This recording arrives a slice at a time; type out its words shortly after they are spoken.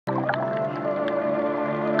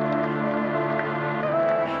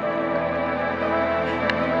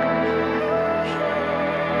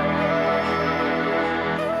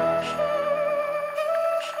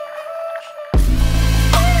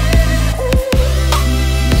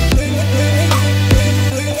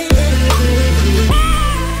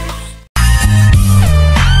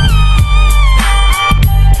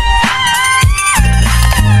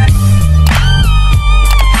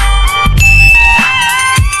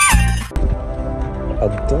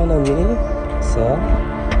Adto na ni sa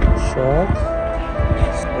shop.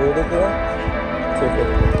 Ulit ko. Super.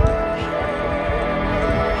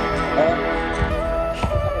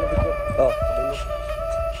 Oh.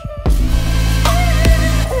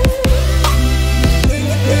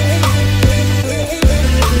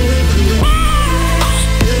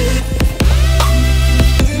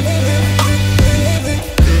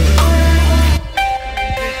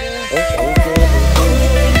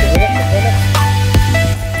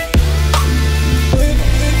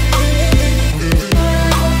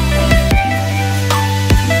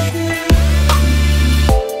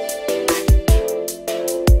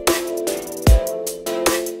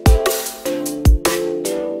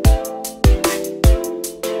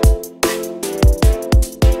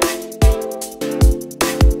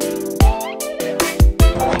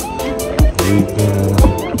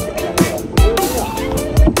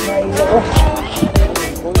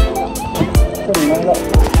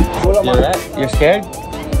 You're scared?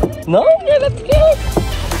 No, you're not scared.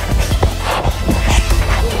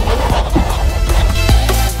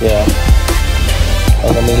 Yeah.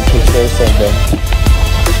 I'm gonna make pictures of them.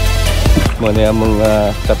 Muna yung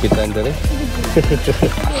mga kapitan dali.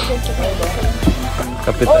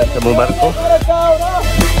 Kapitan sa mga barko.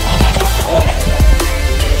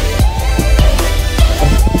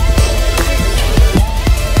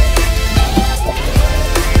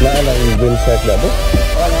 Naalang yung green shirt na ba?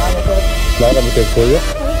 Naalang ito yung kuya?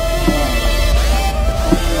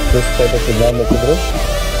 First time na sinama ko bro?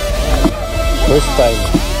 First time.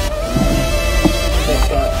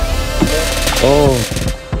 Oh.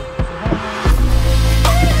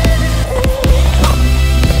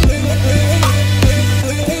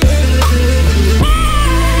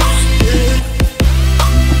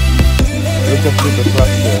 Look at the truck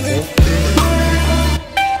there, okay?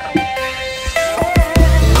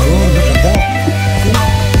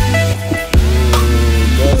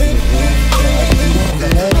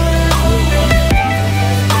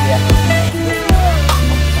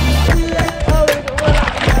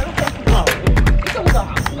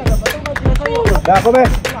 Ako be.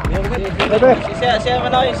 Bebe. Siya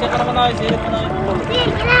manoy.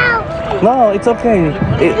 No, it's okay.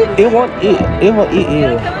 It won't eat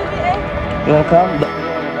you. You wanna come?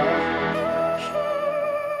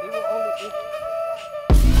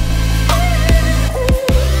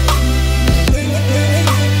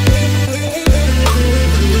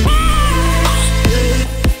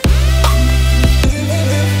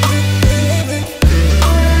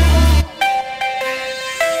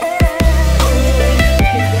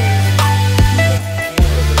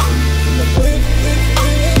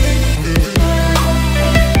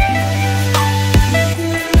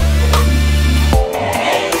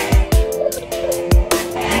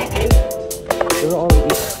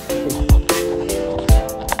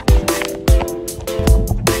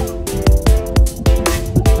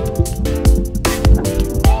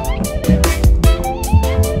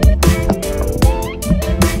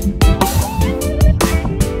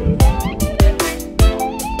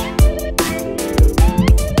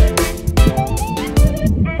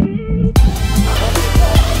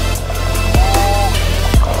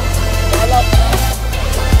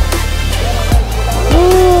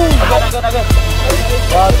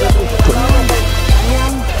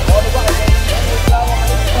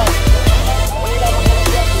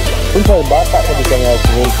 Unsay bata ka di ka nga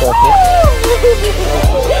snake ko.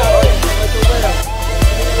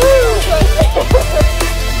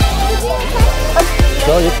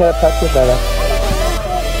 No, you can't touch it, Bella.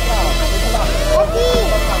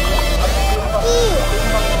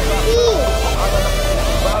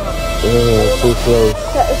 Too close.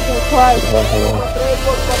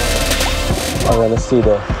 I wanna see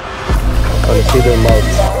their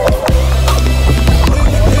mouth.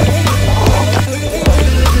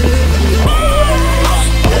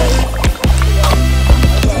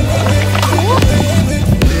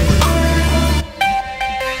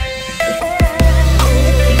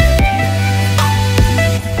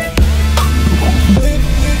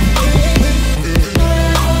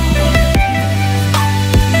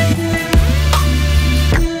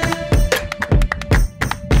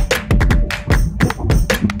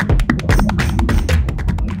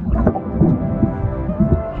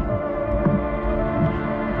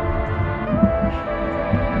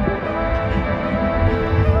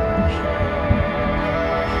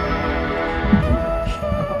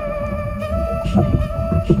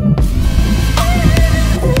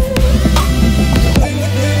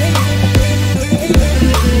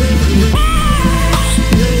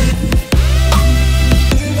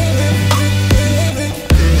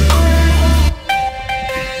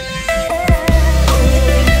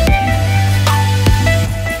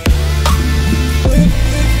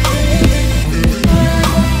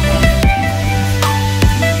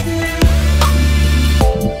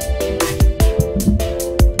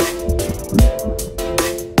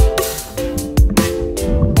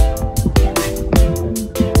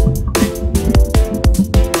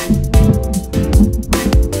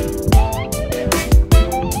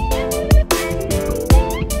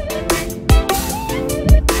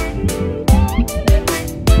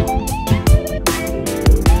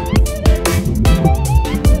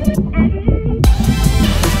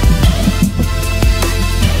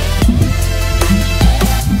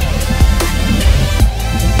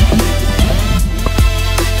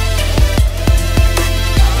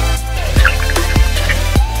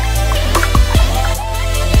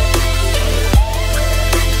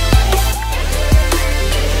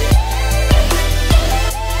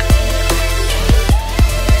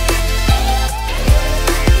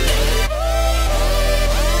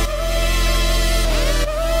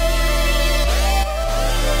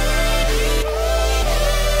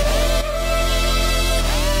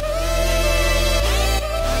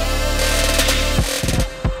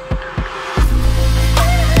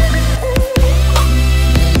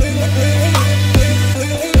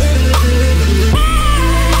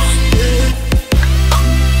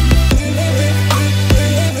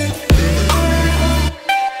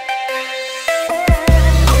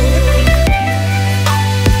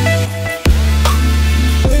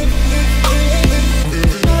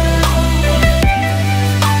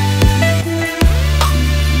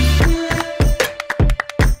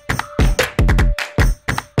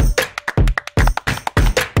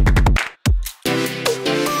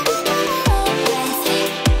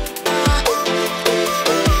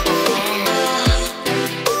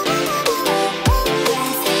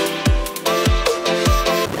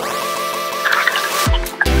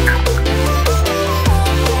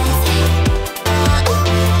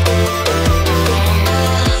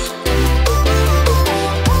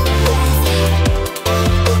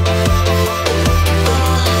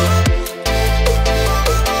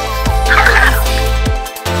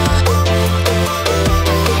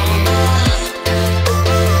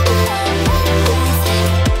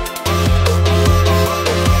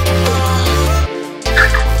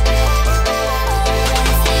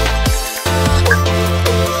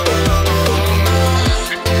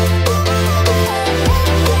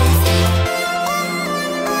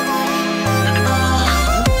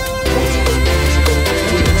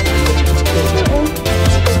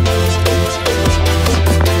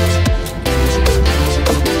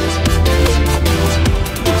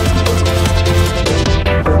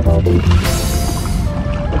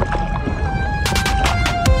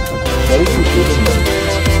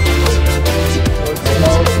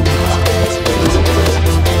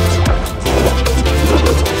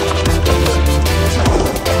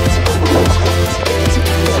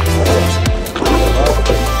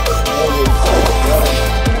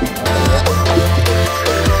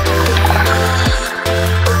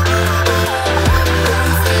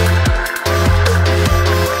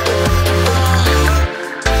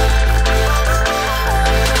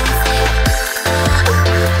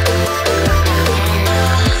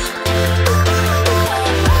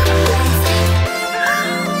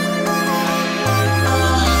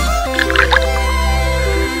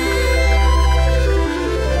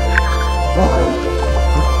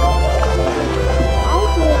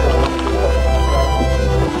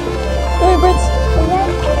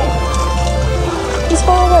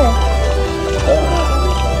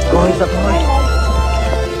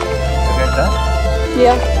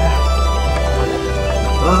 Yeah.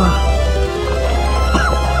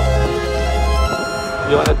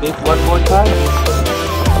 You wanna dip one more time?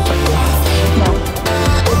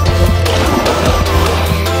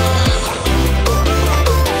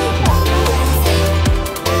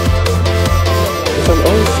 It's an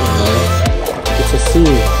ocean, man. It's a sea.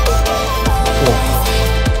 Yeah.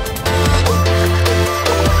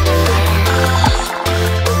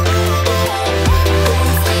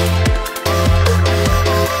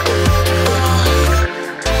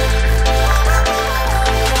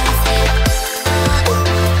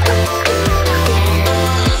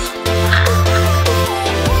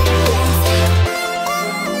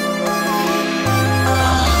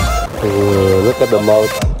 Look at the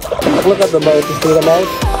mouth. Look at the mouth. You see the mouth?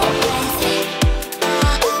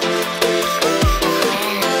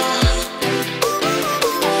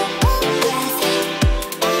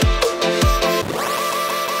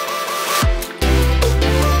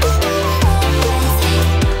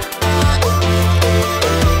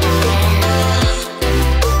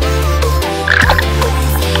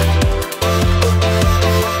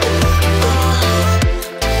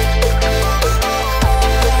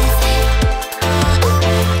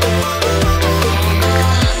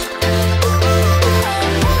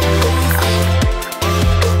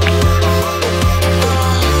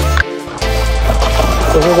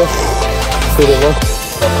 See the one?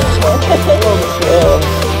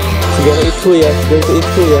 Segala itu ya, segala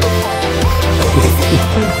itu ya.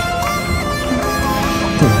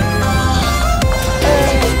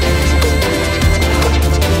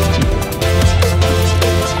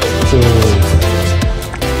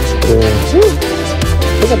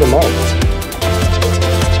 Look at the mouth.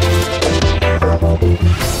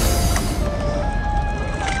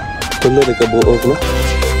 Tuloy di kabuok, no?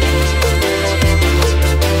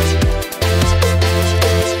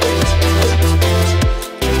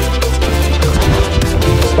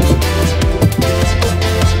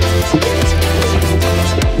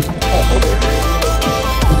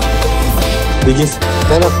 Did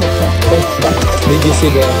you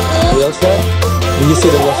see the whale shark? Did you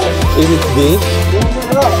see the whale shark? Is it big?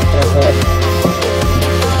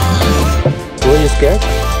 Were you scared?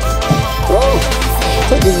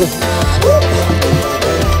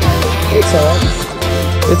 It's alright.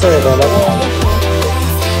 It's alright, Mama.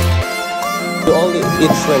 You only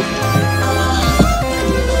eat shrimp.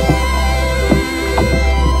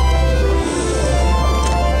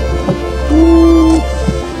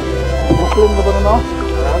 Muslim ka ba na?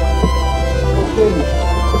 Muslim.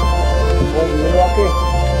 Oh, lalaki.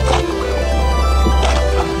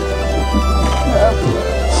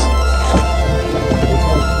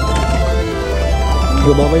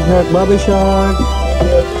 Go Baba Shark, Baba Shark.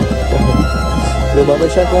 Go Baba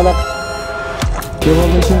Shark, anak. Go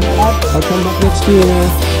Baba Shark. I'll come back next year.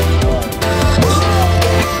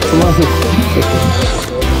 Come on.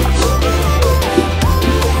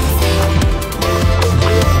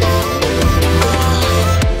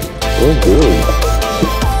 Oh, good.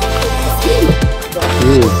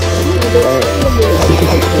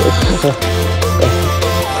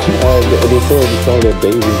 They say it's only a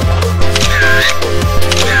baby.